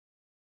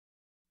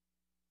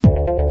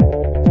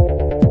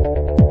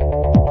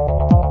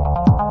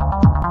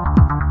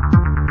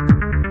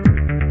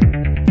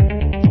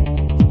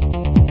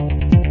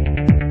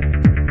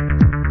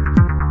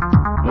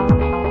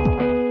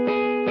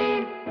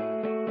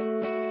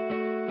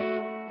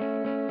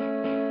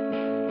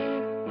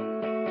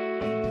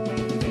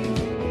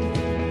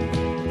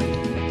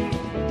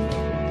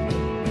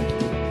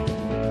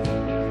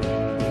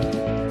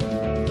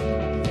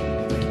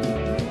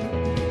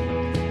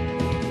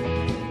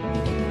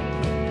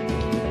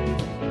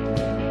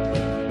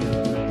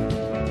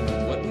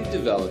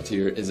developed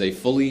here is a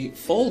fully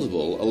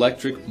foldable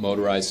electric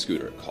motorized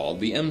scooter called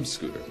the M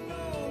Scooter.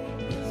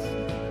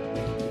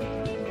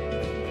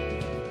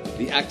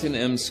 The Acton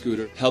M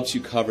Scooter helps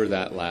you cover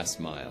that last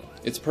mile.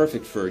 It's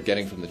perfect for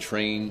getting from the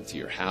train to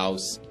your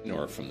house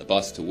or from the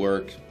bus to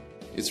work.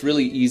 It's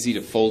really easy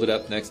to fold it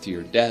up next to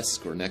your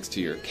desk or next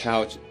to your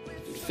couch.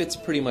 It fits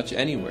pretty much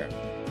anywhere.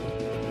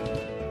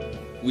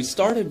 We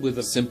started with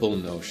a simple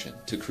notion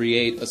to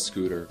create a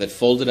scooter that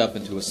folded up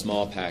into a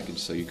small package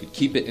so you could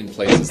keep it in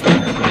places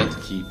that you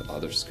can't keep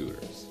other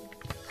scooters.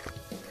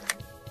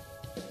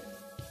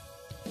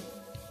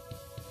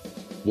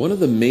 One of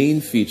the main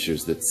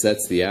features that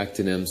sets the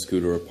Acton M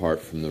Scooter apart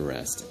from the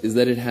rest is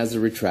that it has a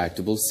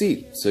retractable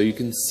seat, so you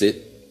can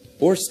sit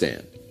or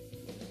stand.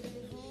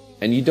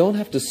 And you don't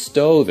have to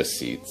stow the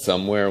seat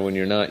somewhere when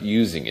you're not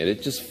using it.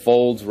 It just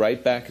folds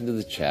right back into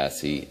the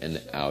chassis and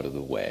out of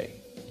the way.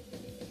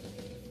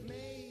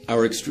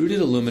 Our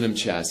extruded aluminum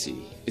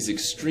chassis is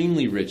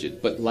extremely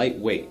rigid but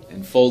lightweight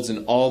and folds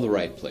in all the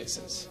right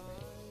places.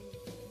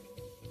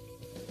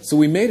 So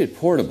we made it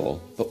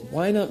portable, but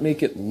why not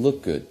make it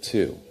look good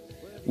too?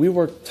 We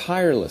worked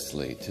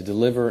tirelessly to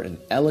deliver an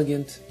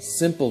elegant,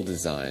 simple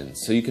design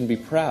so you can be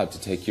proud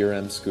to take your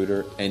M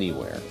Scooter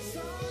anywhere.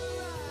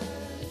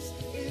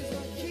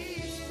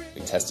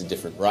 We tested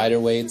different rider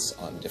weights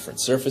on different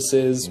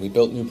surfaces. We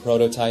built new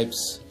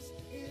prototypes.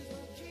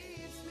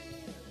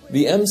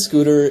 The M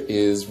Scooter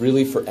is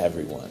really for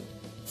everyone.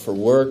 For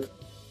work,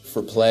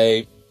 for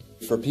play,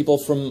 for people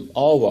from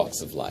all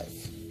walks of life.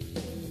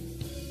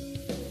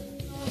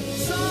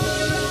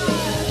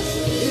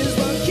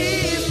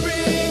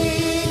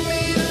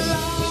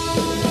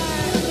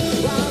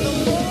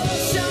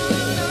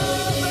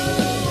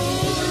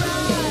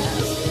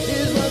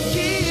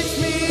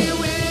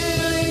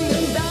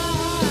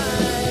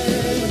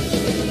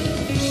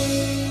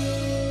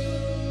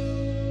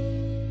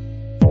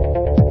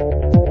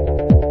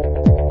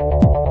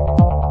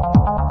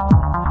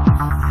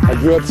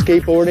 I grew up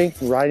skateboarding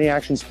and riding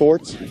action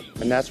sports,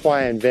 and that's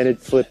why I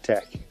invented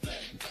FlipTech.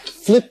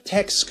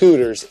 FlipTech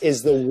Scooters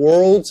is the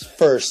world's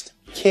first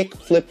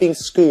kick-flipping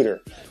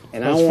scooter,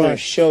 and I want to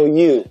show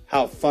you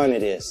how fun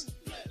it is.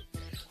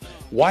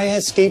 Why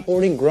has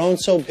skateboarding grown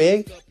so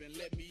big?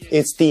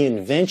 It's the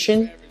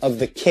invention of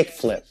the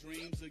kickflip.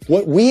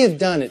 What we have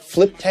done at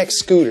FlipTech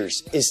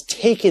Scooters is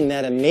taken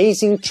that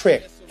amazing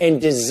trick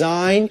and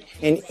designed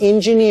and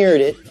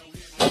engineered it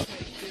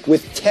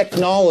with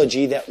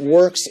technology that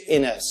works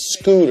in a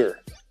scooter.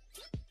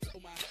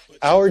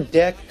 Our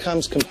deck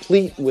comes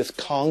complete with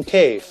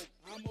concave,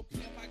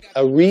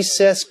 a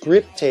recessed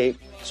grip tape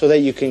so that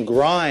you can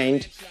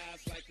grind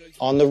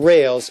on the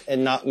rails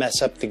and not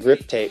mess up the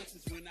grip tape.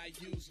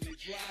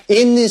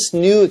 In this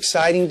new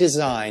exciting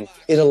design,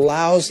 it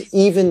allows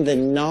even the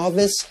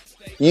novice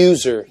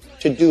user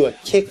to do a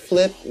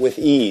kickflip with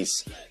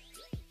ease.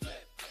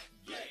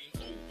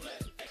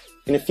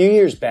 And a few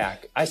years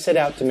back, I set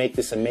out to make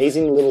this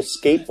amazing little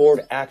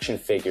skateboard action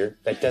figure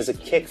that does a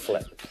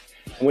kickflip.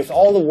 And with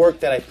all the work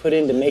that I put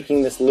into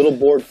making this little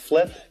board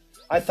flip,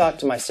 I thought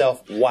to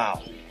myself,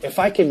 wow, if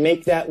I could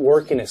make that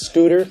work in a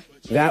scooter,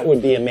 that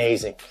would be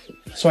amazing.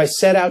 So I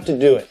set out to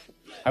do it.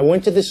 I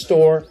went to the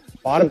store,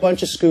 bought a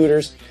bunch of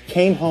scooters,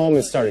 came home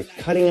and started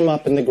cutting them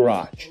up in the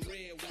garage.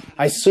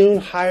 I soon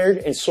hired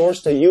and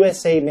sourced a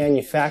USA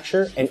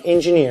manufacturer and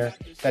engineer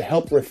that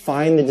helped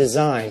refine the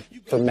design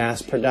for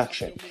mass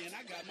production.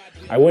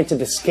 I went to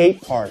the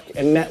skate park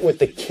and met with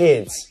the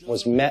kids,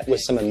 was met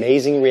with some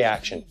amazing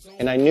reaction,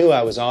 and I knew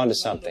I was onto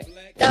something.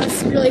 That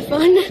was really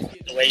fun.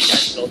 The way you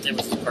guys built it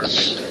was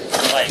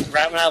perfect. Like,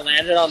 right when I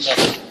landed on the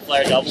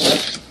flare double,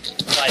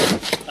 like,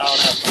 I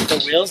don't know,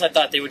 the wheels, I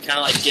thought they would kind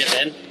of like give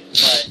in,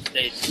 but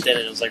they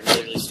didn't. It was like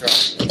really, really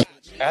strong.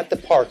 At the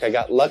park, I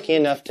got lucky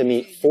enough to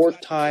meet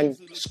four-time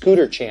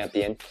scooter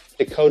champion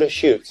Dakota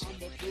Schutz,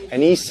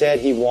 and he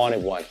said he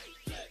wanted one.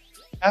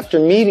 After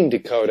meeting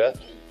Dakota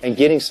and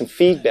getting some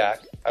feedback,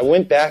 I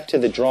went back to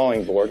the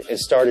drawing board and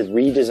started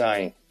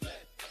redesigning.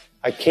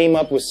 I came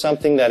up with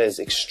something that is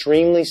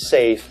extremely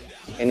safe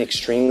and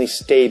extremely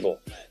stable,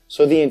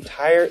 so the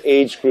entire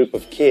age group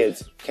of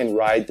kids can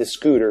ride the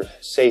scooter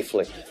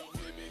safely.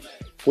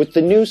 With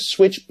the new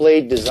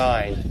switchblade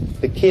design,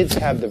 the kids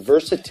have the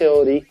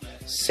versatility,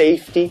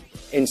 safety,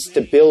 and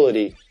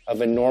stability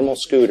of a normal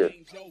scooter,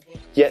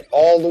 yet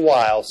all the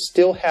while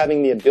still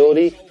having the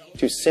ability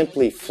to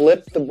simply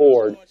flip the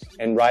board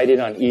and ride it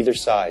on either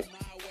side.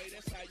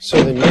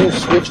 So the new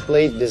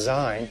switchblade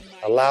design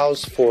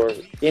allows for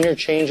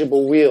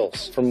interchangeable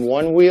wheels from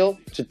one wheel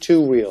to two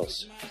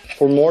wheels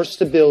for more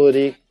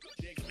stability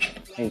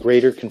and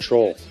greater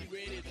control.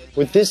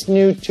 With this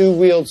new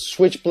two-wheeled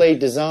switchblade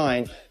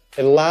design,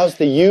 it allows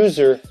the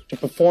user to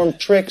perform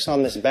tricks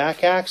on this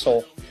back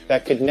axle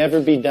that could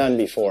never be done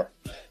before.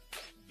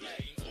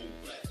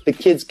 The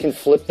kids can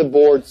flip the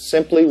board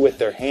simply with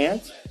their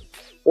hands,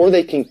 or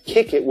they can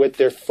kick it with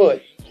their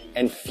foot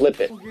and flip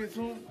it.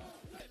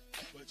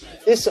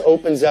 This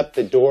opens up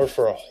the door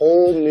for a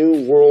whole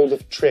new world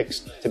of tricks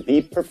to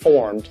be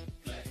performed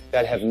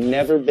that have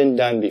never been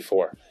done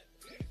before,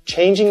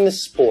 changing the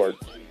sport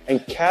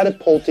and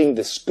catapulting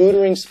the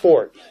scootering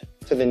sport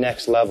to the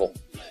next level.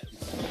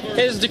 Hey,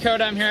 this is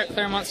Dakota. I'm here at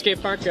Claremont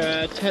Skate Park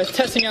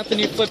testing out the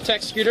new Flip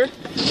Tech scooter.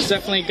 It's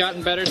definitely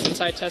gotten better since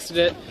I tested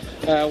it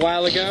a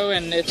while ago,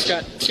 and it's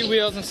got 2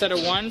 wheels instead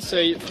of 1,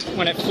 so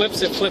when it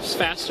flips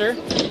faster,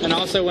 and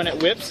also when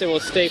it whips it will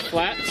stay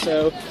flat,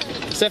 so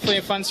it's definitely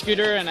a fun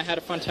scooter and I had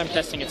a fun time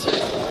testing it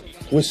today.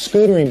 With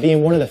scootering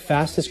being one of the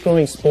fastest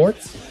growing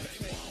sports,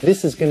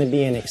 this is going to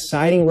be an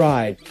exciting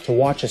ride to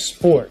watch a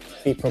sport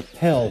be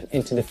propelled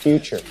into the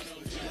future.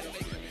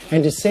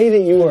 And to say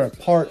that you are a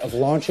part of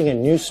launching a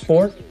new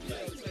sport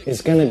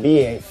is going to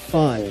be a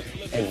fun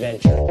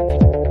adventure.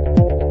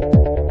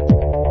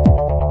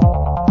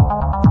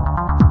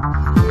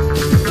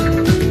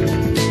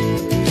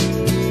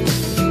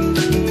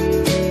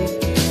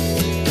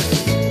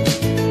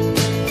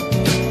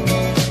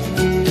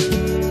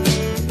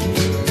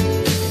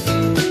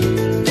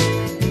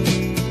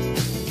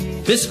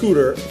 This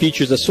scooter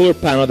features a solar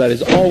panel that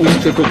is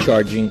always trickle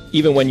charging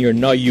even when you're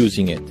not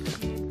using it.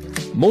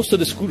 Most of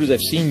the scooters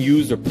I've seen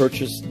used or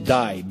purchased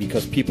die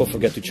because people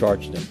forget to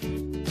charge them.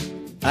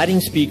 Adding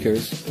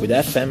speakers with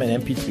FM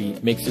and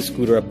MP3 makes the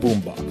scooter a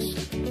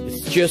boombox.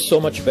 It's just so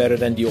much better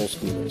than the old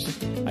scooters.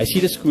 I see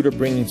the scooter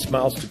bringing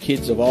smiles to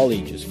kids of all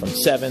ages, from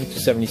 7 to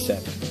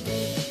 77.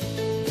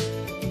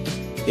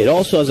 It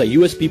also has a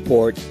USB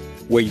port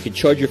where you can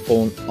charge your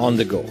phone on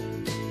the go.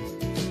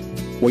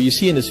 What you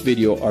see in this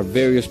video are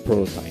various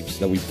prototypes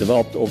that we've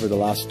developed over the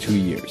last 2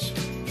 years.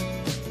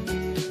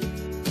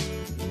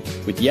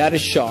 With the added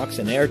shocks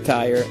and air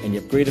tire and the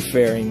upgraded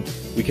fairing,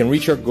 we can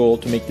reach our goal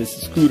to make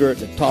this scooter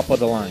the top of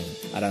the line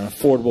at an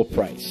affordable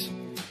price.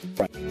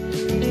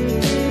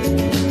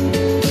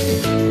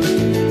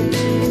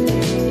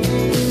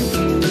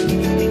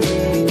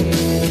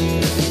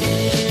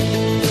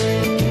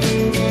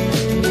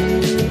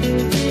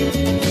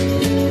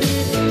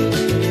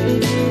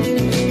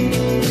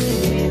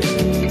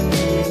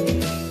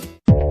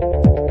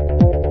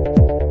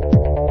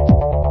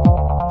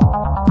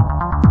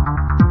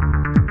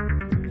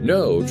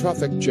 No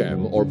traffic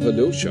jam or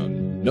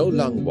pollution, no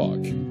long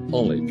walk,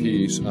 only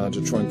peace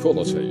and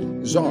tranquility.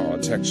 Zara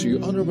takes you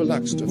on a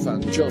relaxed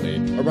fun journey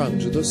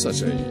around the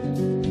city.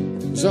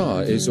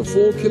 Zara is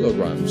 4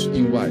 kilograms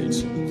in weight,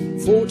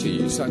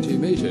 40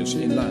 centimeters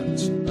in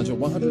length, and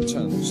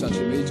 110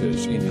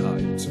 centimeters in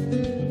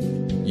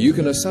height. You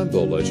can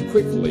assemble it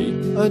quickly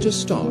and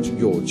start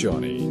your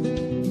journey.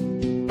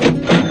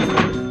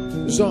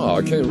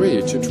 Zara can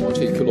reach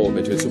 20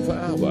 kilometers per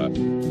hour,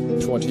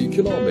 20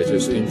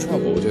 kilometers in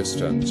travel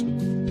distance.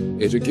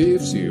 It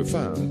gives you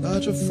fun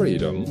and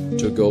freedom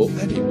to go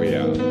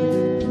anywhere.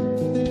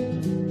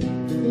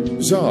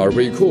 Zara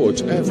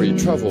records every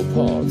travel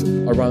path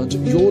around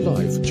your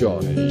life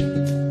journey.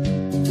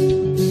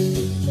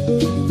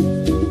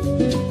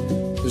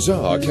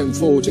 Zara can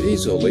fold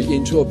easily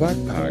into a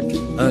backpack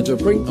and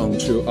bring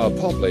onto a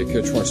public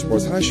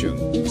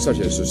transportation such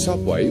as a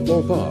subway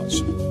or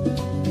bus.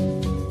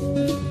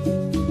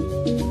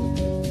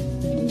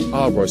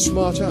 Our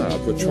smart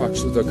app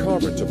tracks the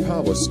current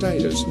power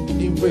status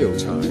in real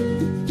time.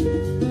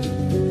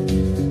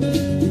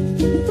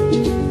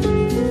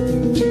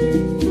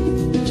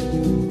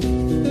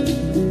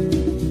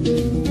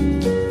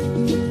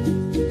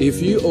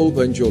 If you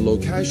open your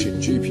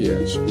location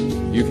GPS,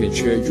 you can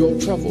share your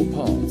travel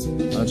path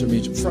and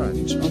meet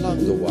friends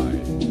along the way.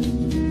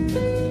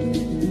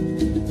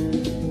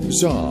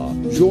 Zara,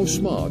 your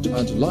smart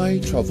and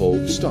light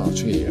travel starts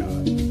here.